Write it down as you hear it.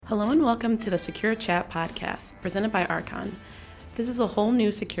Hello and welcome to the Secure Chat podcast presented by Archon. This is a whole new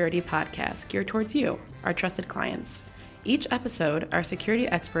security podcast geared towards you, our trusted clients. Each episode, our security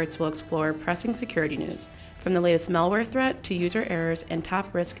experts will explore pressing security news, from the latest malware threat to user errors and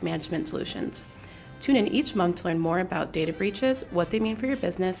top risk management solutions. Tune in each month to learn more about data breaches, what they mean for your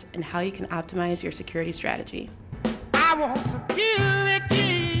business, and how you can optimize your security strategy. I want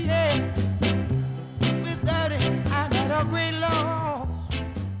security, yeah. Without it, I'm not a great loss.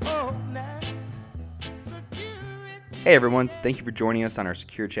 Oh, nah. Security. Hey everyone, thank you for joining us on our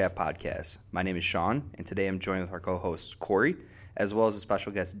Secure Chat podcast. My name is Sean, and today I'm joined with our co-host Corey, as well as a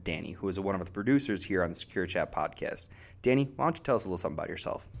special guest Danny, who is one of the producers here on the Secure Chat podcast. Danny, why don't you tell us a little something about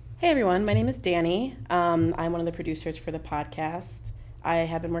yourself? Hey everyone, my name is Danny. I'm one of the producers for the podcast. I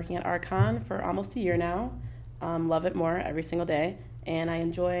have been working at Archon for almost a year now. Love it more every single day, and I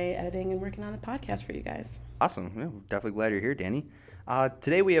enjoy editing and working on the podcast for you guys. Awesome. Yeah, we're definitely glad you're here, Danny.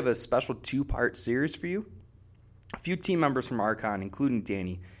 Today we have a special two-part series for you. A few team members from Archon, including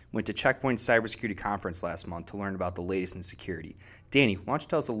Danny, went to Check Point Cybersecurity Conference last month to learn about the latest in security. Danny, why don't you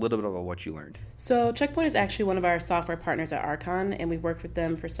tell us a little bit about what you learned? So Check Point is actually one of our software partners at Archon, and we worked with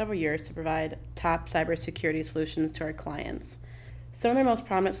them for several years to provide top cybersecurity solutions to our clients. Some of their most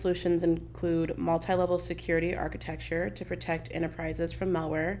prominent solutions include multi-level security architecture to protect enterprises from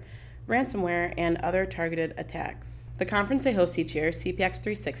malware, ransomware, and other targeted attacks. The conference they host each year, CPX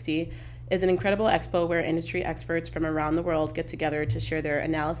 360, is an incredible expo where industry experts from around the world get together to share their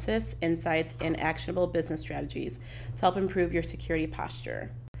analysis, insights, and actionable business strategies to help improve your security posture.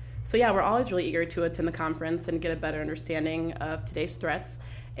 So yeah, we're always really eager to attend the conference and get a better understanding of today's threats.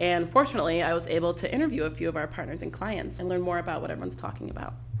 And fortunately, I was able to interview a few of our partners and clients and learn more about what everyone's talking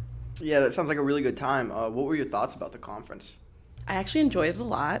about. Yeah, that sounds like a really good time. What were your thoughts about the conference? I actually enjoyed it a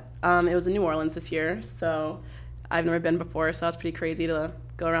lot. It was in New Orleans this year, so I've never been before, so it's pretty crazy to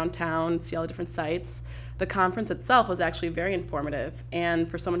go around town, see all the different sites. The conference itself was actually very informative, and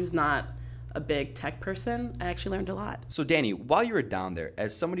for someone who's not a big tech person, I actually learned a lot. So Danny, while you were down there,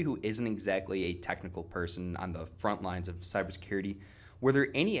 as somebody who isn't exactly a technical person on the front lines of cybersecurity, were there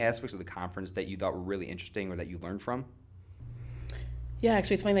any aspects of the conference that you thought were really interesting or that you learned from? Yeah,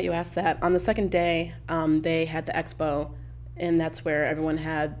 actually, it's funny that you asked that. On the second day, they had the expo, and that's where everyone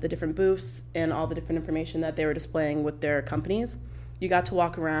had the different booths and all the different information that they were displaying with their companies. You got to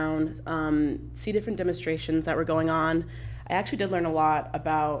walk around, see different demonstrations that were going on. I actually did learn a lot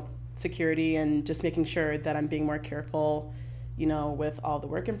about security and just making sure that I'm being more careful, with all the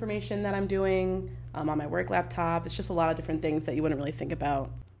work information that I'm doing on my work laptop. It's just a lot of different things that you wouldn't really think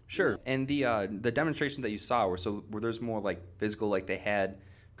about. Sure. And the demonstrations that you saw were those more like physical, like they had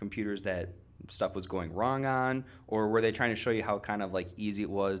computers that stuff was going wrong on, or were they trying to show you how kind of like easy it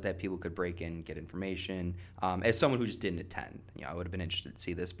was that people could break in, get information? As someone who just didn't attend, I would have been interested to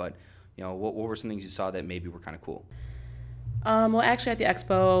see this, but what were some things you saw that maybe were kind of cool? Well, actually at the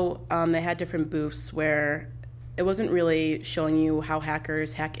expo, they had different booths where it wasn't really showing you how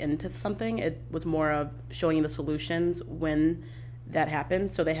hackers hack into something. It was more of showing you the solutions when that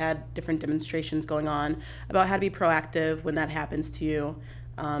happens. So they had different demonstrations going on about how to be proactive when that happens to you.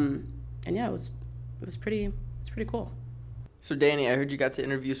 And yeah, it was pretty cool. So Danny, I heard you got to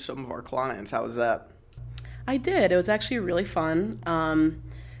interview some of our clients. How was that? I did. It was actually really fun.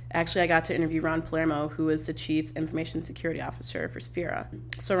 Actually, I got to interview Ron Palermo, who is the Chief Information Security Officer for Sphera.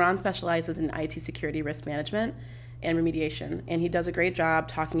 So Ron specializes in IT security risk management and remediation, and he does a great job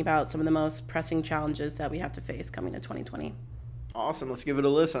talking about some of the most pressing challenges that we have to face coming to 2020. Awesome. Let's give it a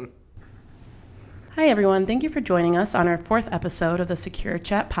listen. Hi, everyone. Thank you for joining us on our fourth episode of the Secure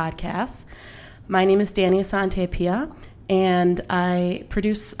Chat podcast. My name is Danny Asante-Pia, and I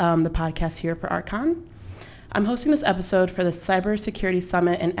produce the podcast here for Archon. I'm hosting this episode for the Cybersecurity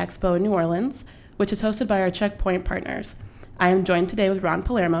Summit and Expo in New Orleans, which is hosted by our Check Point partners. I am joined today with Ron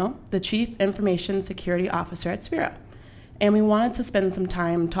Palermo, the Chief Information Security Officer at Sphera. And we wanted to spend some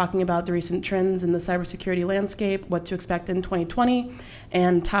time talking about the recent trends in the cybersecurity landscape, what to expect in 2020,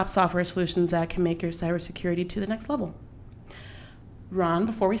 and top software solutions that can make your cybersecurity to the next level. Ron,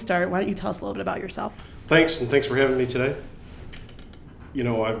 before we start, why don't you tell us a little bit about yourself? Thanks for having me today.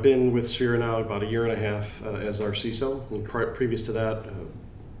 I've been with Sphera now about a year and a half as our CISO. And previous to that,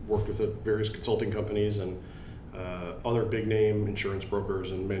 worked with various consulting companies and other big name insurance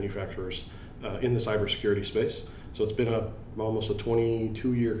brokers and manufacturers in the cybersecurity space. So it's been almost a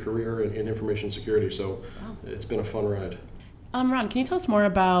 22-year career in information security. So wow. It's been a fun ride. Ron, can you tell us more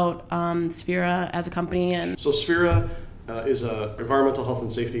about Sphera as a company? So Sphera is an environmental health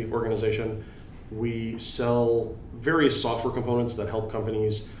and safety organization. We sell various software components that help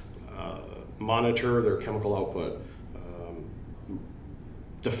companies monitor their chemical output,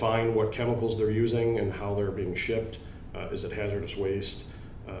 define what chemicals they're using and how they're being shipped. Is it hazardous waste?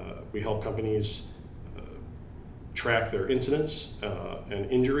 We help companies track their incidents and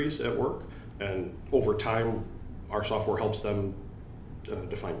injuries at work, and over time our software helps them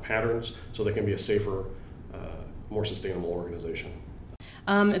define patterns so they can be a safer, more sustainable organization.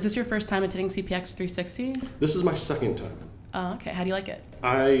 Is this your first time attending CPX 360? This is my second time. Okay, how do you like it?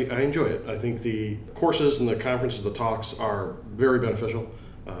 I enjoy it. I think the courses and the conferences, the talks are very beneficial.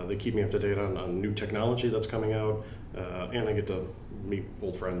 They keep me up to date on new technology that's coming out, and I get to meet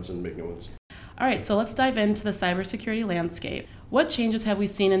old friends and make new ones. All right, so let's dive into the cybersecurity landscape. What changes have we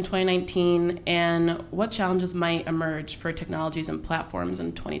seen in 2019, and what challenges might emerge for technologies and platforms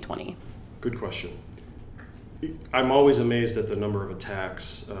in 2020? Good question. I'm always amazed at the number of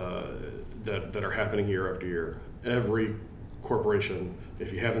attacks that are happening year after year. Every corporation,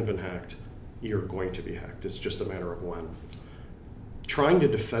 if you haven't been hacked, you're going to be hacked. It's just a matter of when. Trying to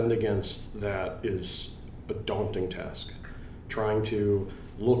defend against that is a daunting task. Trying to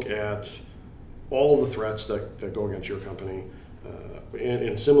look at all the threats that go against your company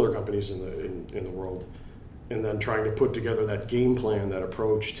and similar companies in the world, and then trying to put together that game plan, that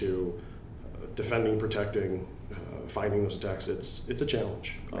approach to defending, protecting, fighting those attacks. It's a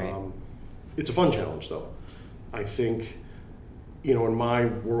challenge. Right. It's a fun challenge, though. I think, in my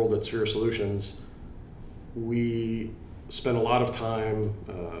world at Sphere Solutions, we spend a lot of time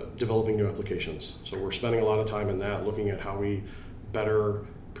developing new applications. So we're spending a lot of time in that, looking at how we better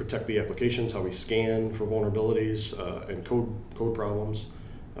protect the applications, how we scan for vulnerabilities and code problems.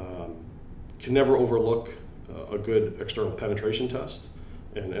 Can never overlook a good external penetration test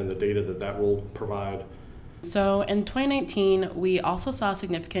and the data that will provide. So in 2019, we also saw a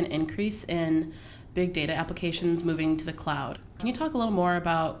significant increase in big data applications moving to the cloud. Can you talk a little more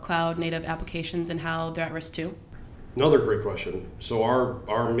about cloud native applications and how they're at risk too? Another great question. So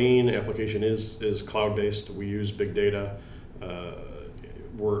our main application is cloud-based. We use big data.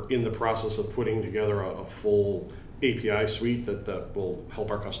 We're in the process of putting together a full API suite that will help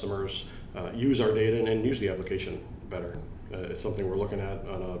our customers use our data and use the application better. It's something we're looking at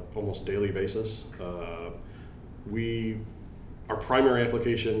on an almost daily basis. Our primary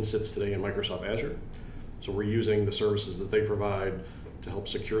application sits today in Microsoft Azure, so we're using the services that they provide to help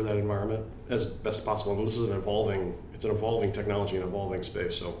secure that environment as best possible. And this is an evolving technology, an evolving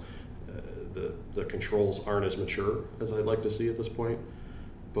space, so the controls aren't as mature as I'd like to see at this point,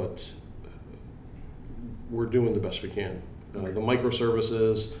 but we're doing the best we can. The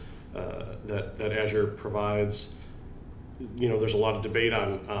microservices that Azure provides, there's a lot of debate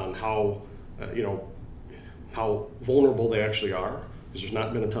on how vulnerable they actually are, because there's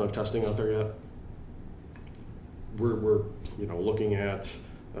not been a ton of testing out there yet. We're looking at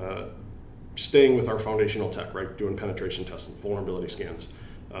staying with our foundational tech, right? Doing penetration tests and vulnerability scans,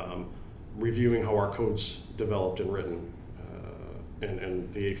 reviewing how our code's developed and written,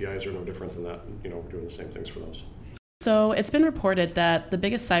 and the APIs are no different than that. We're doing the same things for those. So it's been reported that the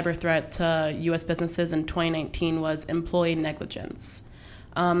biggest cyber threat to U.S. businesses in 2019 was employee negligence.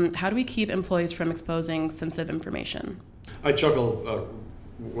 How do we keep employees from exposing sensitive information? I chuckle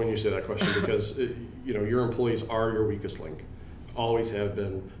when you say that question because your employees are your weakest link, always have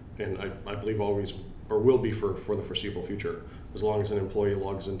been, and I believe always or will be for the foreseeable future, as long as an employee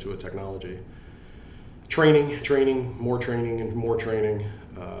logs into a technology. Training, more training,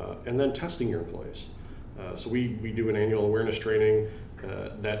 and then testing your employees. So we do an annual awareness training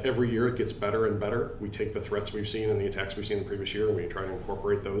that every year it gets better and better. We take the threats we've seen and the attacks we've seen the previous year, and we try to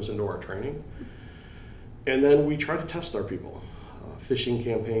incorporate those into our training. And then we try to test our people. Phishing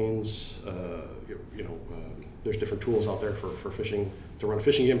campaigns, there's different tools out there for phishing, to run a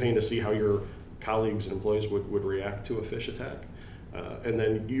phishing campaign to see how your colleagues and employees would react to a phish attack. And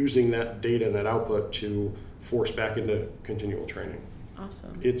then using that data and that output to force back into continual training.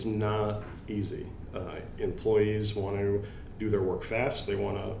 Awesome. It's not easy. Employees want to do their work fast. They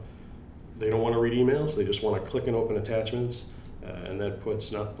don't want to read emails. They just want to click and open attachments, and that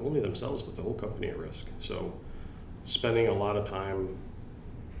puts not only themselves but the whole company at risk. So, spending a lot of time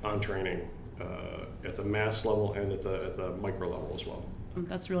on training at the mass level and at the micro level as well.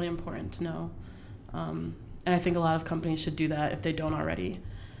 That's really important to know, and I think a lot of companies should do that if they don't already.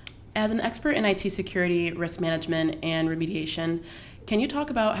 As an expert in IT security, risk management, and remediation, can you talk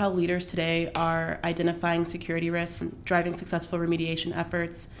about how leaders today are identifying security risks, driving successful remediation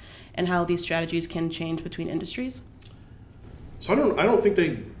efforts, and how these strategies can change between industries? So I don't think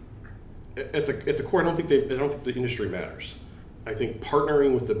they, at the core, I don't think the industry matters. I think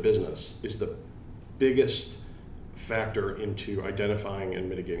partnering with the business is the biggest factor into identifying and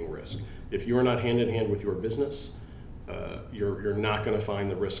mitigating risk. If you are not hand in hand with your business, you're not going to find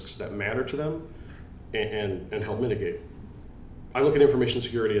the risks that matter to them and help mitigate. I look at information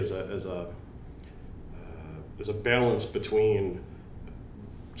security as a balance between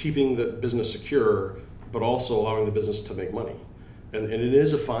keeping the business secure, but also allowing the business to make money. And it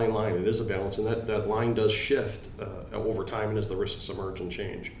is a fine line, it is a balance, and that line does shift over time and as the risks emerge and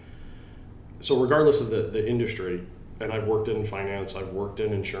change. So regardless of the industry, and I've worked in finance, I've worked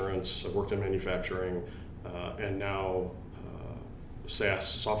in insurance, I've worked in manufacturing, and now SaaS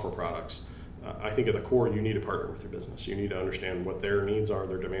software products, I think at the core you need to partner with your business. You need to understand what their needs are,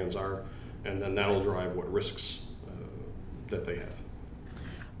 their demands are, and then that'll drive what risks that they have.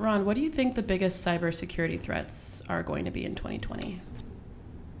 Ron, what do you think the biggest cybersecurity threats are going to be in 2020?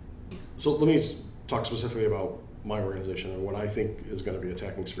 So let me talk specifically about my organization and what I think is going to be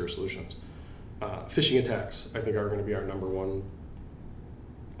attacking Sphere Solutions. Phishing attacks, I think, are going to be our number one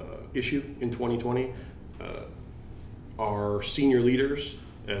issue in 2020. Our senior leaders,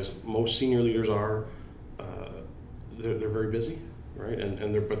 as most senior leaders are, they're very busy, right?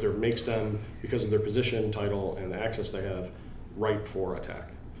 But there makes them, because of their position, title, and the access they have, ripe for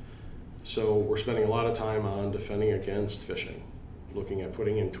attack. So we're spending a lot of time on defending against phishing, looking at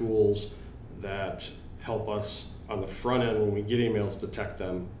putting in tools that help us on the front end when we get emails, detect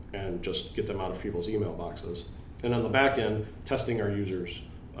them and just get them out of people's email boxes. And on the back end, testing our users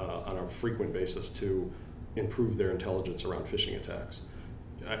on a frequent basis to improve their intelligence around phishing attacks.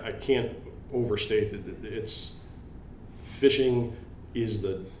 I can't overstate that it's phishing is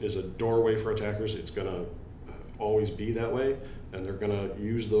a doorway for attackers. It's going to always be that way, and they're going to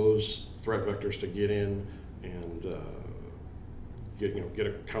use those threat vectors to get in and get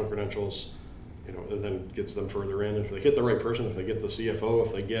account credentials, and then gets them further in. If they get the right person, if they get the CFO,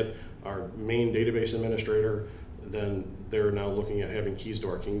 if they get our main database administrator, then they're now looking at having keys to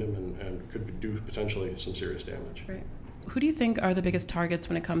our kingdom and could do potentially some serious damage. Right. Who do you think are the biggest targets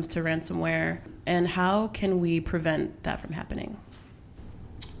when it comes to ransomware, and how can we prevent that from happening?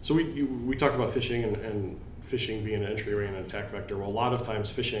 So we talked about phishing and phishing being an entryway and an attack vector. Well, a lot of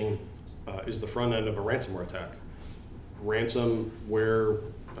times phishing is the front end of a ransomware attack. Ransomware,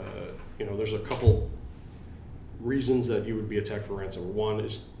 there's a couple reasons that you would be attacked for ransom. One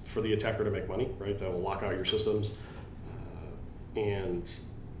is for the attacker to make money, right? That will lock out your systems and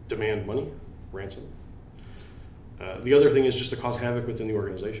demand money, ransom. The other thing is just to cause havoc within the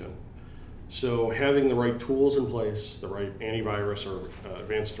organization. So having the right tools in place, the right antivirus or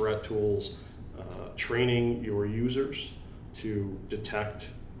advanced threat tools, training your users to detect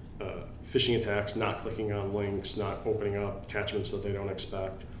phishing attacks, not clicking on links, not opening up attachments that they don't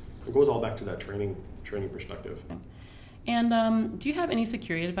expect. It goes all back to that training perspective. And do you have any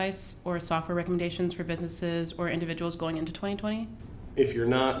security advice or software recommendations for businesses or individuals going into 2020? If you're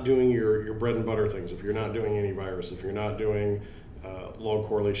not doing your bread and butter things, if you're not doing antivirus, if you're not doing log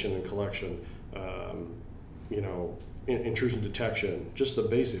correlation and collection, intrusion detection, just the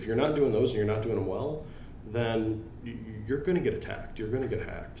basic. If you're not doing those and you're not doing them well, then you're going to get attacked. You're going to get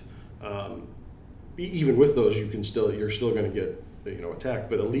hacked. Even with those, you're still going to get attacked.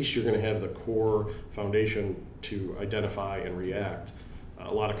 But at least you're going to have the core foundation to identify and react.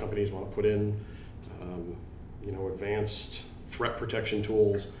 A lot of companies want to put in, advanced threat protection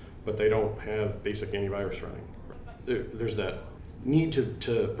tools, but they don't have basic antivirus running. There's that need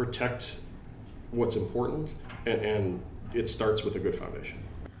to protect what's important, and it starts with a good foundation.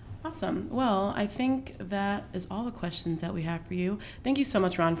 Awesome. Well, I think that is all the questions that we have for you. Thank you so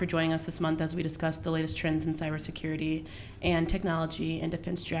much, Ron, for joining us this month as we discuss the latest trends in cybersecurity and technology and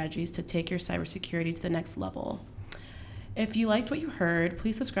defense strategies to take your cybersecurity to the next level. If you liked what you heard,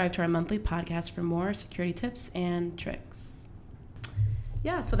 please subscribe to our monthly podcast for more security tips and tricks.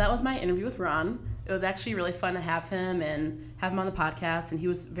 Yeah, so that was my interview with Ron. It was actually really fun to have him on the podcast, and he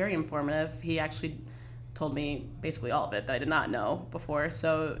was very informative. He actually told me basically all of it that I did not know before.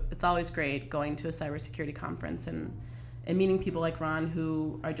 So it's always great going to a cybersecurity conference and meeting people like Ron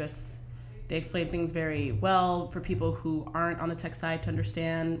who are they explain things very well for people who aren't on the tech side to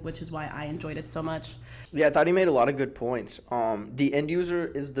understand, which is why I enjoyed it so much. Yeah, I thought he made a lot of good points. The end user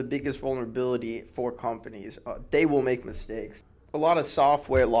is the biggest vulnerability for companies. They will make mistakes. A lot of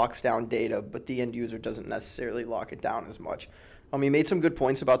software locks down data, but the end user doesn't necessarily lock it down as much. He made some good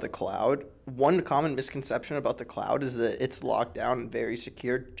points about the cloud. One common misconception about the cloud is that it's locked down and very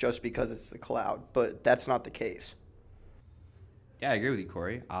secure just because it's the cloud, but that's not the case. Yeah, I agree with you,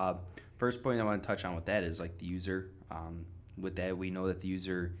 Corey. First point I want to touch on with that is the user. With that, we know that the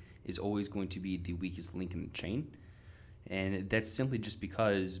user is always going to be the weakest link in the chain. And that's simply just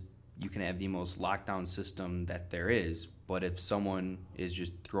because you can have the most lockdown system that there is, but if someone is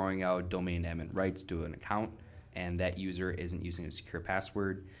just throwing out domain admin rights to an account, and that user isn't using a secure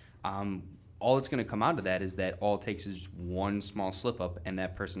password, all it's going to come out of that is that all it takes is one small slip up, and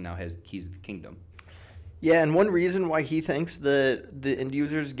that person now has the keys to the kingdom. Yeah, and one reason why he thinks that the end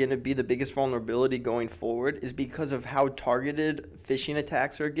user is going to be the biggest vulnerability going forward is because of how targeted phishing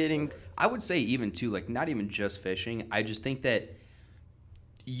attacks are getting. I would say even too, like not even just phishing. I just think that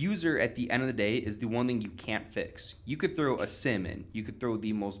user at the end of the day is the one thing you can't fix. You could throw a SIM in, you could throw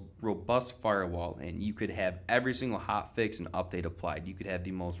the most robust firewall in, you could have every single hot fix and update applied, you could have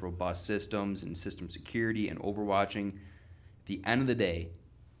the most robust systems and system security and overwatching. At the end of the day,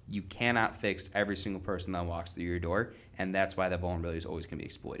 you cannot fix every single person that walks through your door, and that's why that vulnerability is always going to be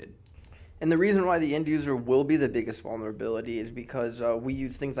exploited. And the reason why the end user will be the biggest vulnerability is because we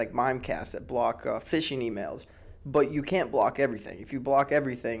use things like Mimecast that block phishing emails, but you can't block everything. If you block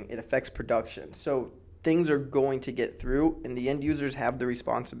everything, it affects production. So things are going to get through, and the end users have the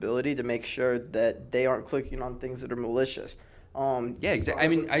responsibility to make sure that they aren't clicking on things that are malicious. Yeah, exactly. I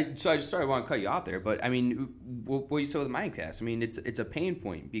mean, I just sorry I want to cut you off there, but I mean, what you said with Mimecast, I mean, it's a pain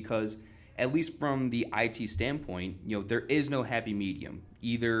point because at least from the IT standpoint, you know, there is no happy medium.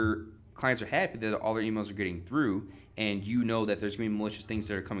 Either clients are happy that all their emails are getting through, and you know that there's going to be malicious things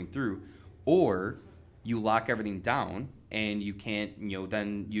that are coming through, or you lock everything down and you can't, you know,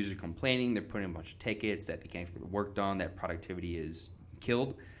 then users are complaining, they're putting a bunch of tickets that they can't get the work done, that productivity is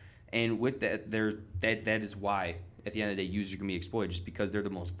killed, and with that, that is why. At the end of the day, users can be exploited just because they're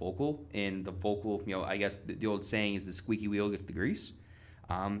the most vocal, and the vocal, you know, I guess the old saying is the squeaky wheel gets the grease.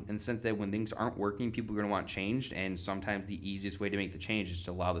 In the sense that when things aren't working, people are going to want changed, and sometimes the easiest way to make the change is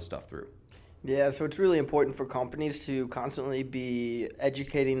to allow the stuff through. Yeah, so it's really important for companies to constantly be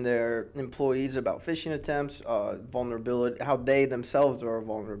educating their employees about phishing attempts, vulnerability, how they themselves are a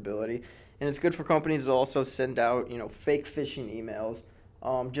vulnerability, and it's good for companies to also send out, you know, fake phishing emails.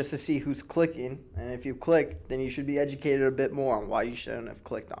 Just to see who's clicking, and if you click, then you should be educated a bit more on why you shouldn't have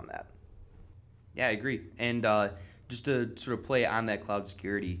clicked on that. Yeah, I agree. And just to sort of play on that cloud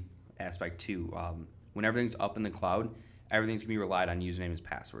security aspect too, when everything's up in the cloud, everything's gonna be relied on usernames and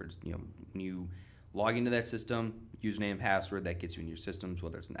passwords. You know, when you log into that system, username and password that gets you in your systems,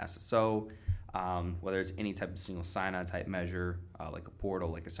 whether it's an SSO, whether it's any type of single sign-on type measure, like a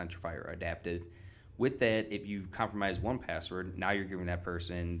portal, like a Centrify or Adaptive. With that, if you compromise one password, now you're giving that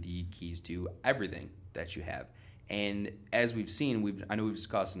person the keys to everything that you have. And as we've seen, I know we've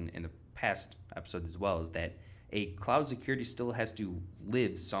discussed in the past episodes as well, is that a cloud security still has to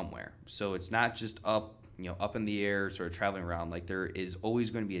live somewhere. So it's not just up in the air, sort of traveling around. Like there is always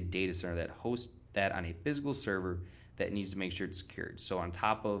going to be a data center that hosts that on a physical server that needs to make sure it's secured. So on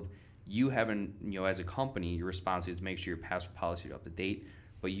top of you having, as a company, your responsibility is to make sure your password policy is up to date,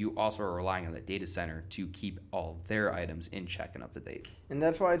 but you also are relying on the data center to keep all of their items in check and up to date. And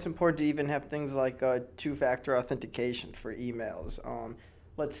that's why it's important to even have things like two-factor authentication for emails.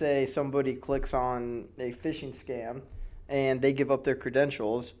 Let's say somebody clicks on a phishing scam and they give up their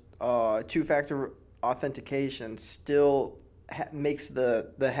credentials. Two-factor authentication still makes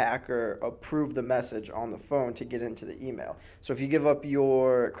the hacker approve the message on the phone to get into the email. So if you give up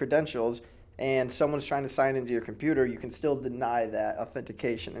your credentials and someone's trying to sign into your computer, you can still deny that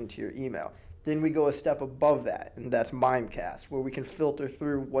authentication into your email. Then we go a step above that, and that's Mimecast, where we can filter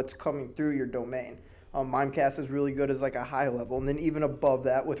through what's coming through your domain. Mimecast is really good as like a high level, and then even above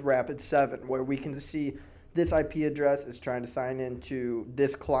that with Rapid7, where we can see this IP address is trying to sign into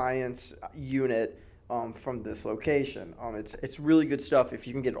this client's unit from this location. It's really good stuff if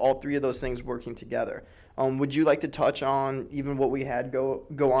you can get all three of those things working together. Would you like to touch on even what we had go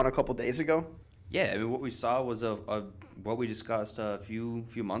on a couple days ago? Yeah, I mean, what we saw was what we discussed a few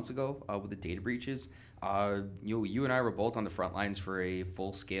months ago with the data breaches. You and I were both on the front lines for a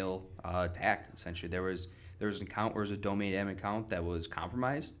full-scale attack, essentially. There was an account, there was a domain admin account that was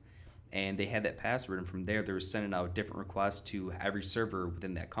compromised, and they had that password, and from there they were sending out different requests to every server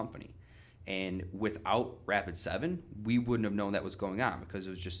within that company. And without Rapid7, we wouldn't have known that was going on because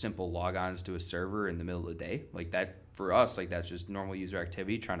it was just simple logons to a server in the middle of the day. Like that, for us, like that's just normal user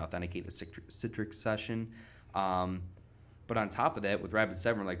activity, trying to authenticate a Citrix session. But on top of that, with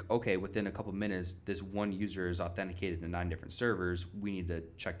Rapid7, we're like, okay, within a couple minutes, this one user is authenticated to 9 different servers. We need to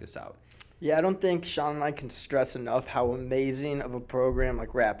check this out. Yeah, I don't think Sean and I can stress enough how amazing of a program like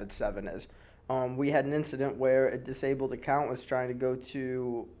Rapid7 is. We had an incident where a disabled account was trying to go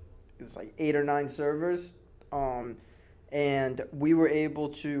to, it was like 8 or 9 servers, and we were able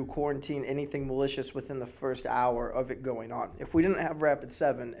to quarantine anything malicious within the first hour of it going on. If we didn't have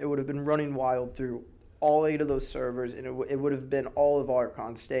Rapid7, it would have been running wild through all 8 of those servers, and it would have been all of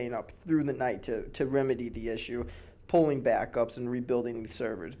Archon staying up through the night to remedy the issue. pulling backups and rebuilding these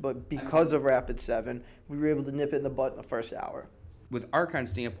servers. But because of Rapid7, we were able to nip it in the butt in the first hour. With Archon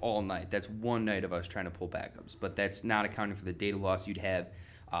staying up all night, that's one night of us trying to pull backups, but that's not accounting for the data loss you'd have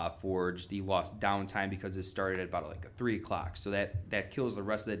for just the lost downtime because it started at about like 3 o'clock. So that kills the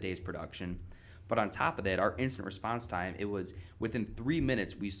rest of the day's production. But on top of that, our instant response time, it was within 3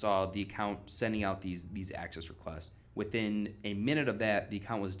 minutes we saw the account sending out these access requests. Within a minute of that, the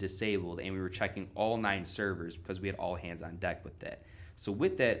account was disabled, and we were checking all 9 servers because we had all hands on deck with that. So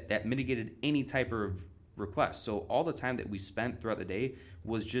with that mitigated any type of request. So all the time that we spent throughout the day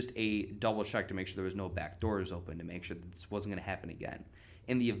was just a double check to make sure there was no back doors open, to make sure that this wasn't going to happen again.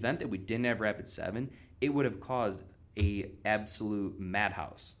 In the event that we didn't have Rapid7, it would have caused a absolute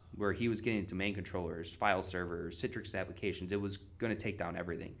madhouse where he was getting domain controllers, file servers, Citrix applications. It was going to take down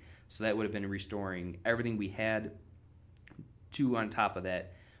everything. So that would have been restoring everything we had to, on top of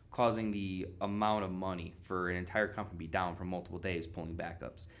that, causing the amount of money for an entire company to be down for multiple days pulling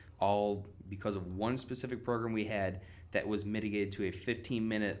backups, all because of one specific program we had that was mitigated to a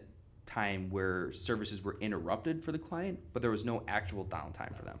 15-minute time where services were interrupted for the client, but there was no actual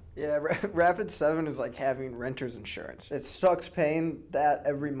downtime for them. Yeah, Rapid7 is like having renter's insurance. It sucks paying that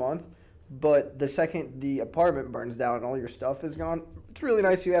every month, but the second the apartment burns down and all your stuff is gone, it's really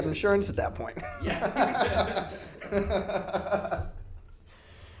nice you have insurance at that point. Yeah.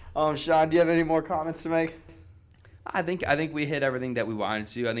 Sean, do you have any more comments to make? I think we hit everything that we wanted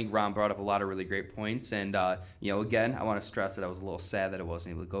to. I think Ron brought up a lot of really great points, and again, I want to stress that I was a little sad that I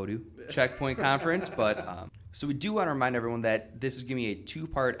wasn't able to go to Checkpoint Conference, but so we do want to remind everyone that this is going to be a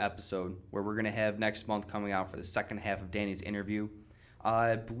 2-part episode where we're going to have next month coming out for the second half of Danny's interview.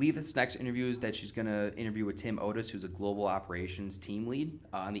 I believe this next interview is that she's going to interview with Tim Otis, who's a global operations team lead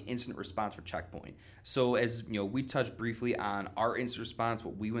on the incident response for Checkpoint. So as we touched briefly on our incident response,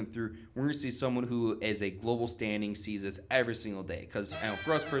 what we went through, we're going to see someone who, as a global standing, sees this every single day. Because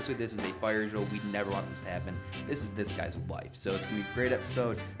for us personally, this is a fire drill. We never want this to happen. This is this guy's life. So it's going to be a great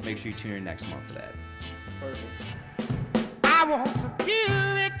episode. Make sure you tune in next month for that. Perfect.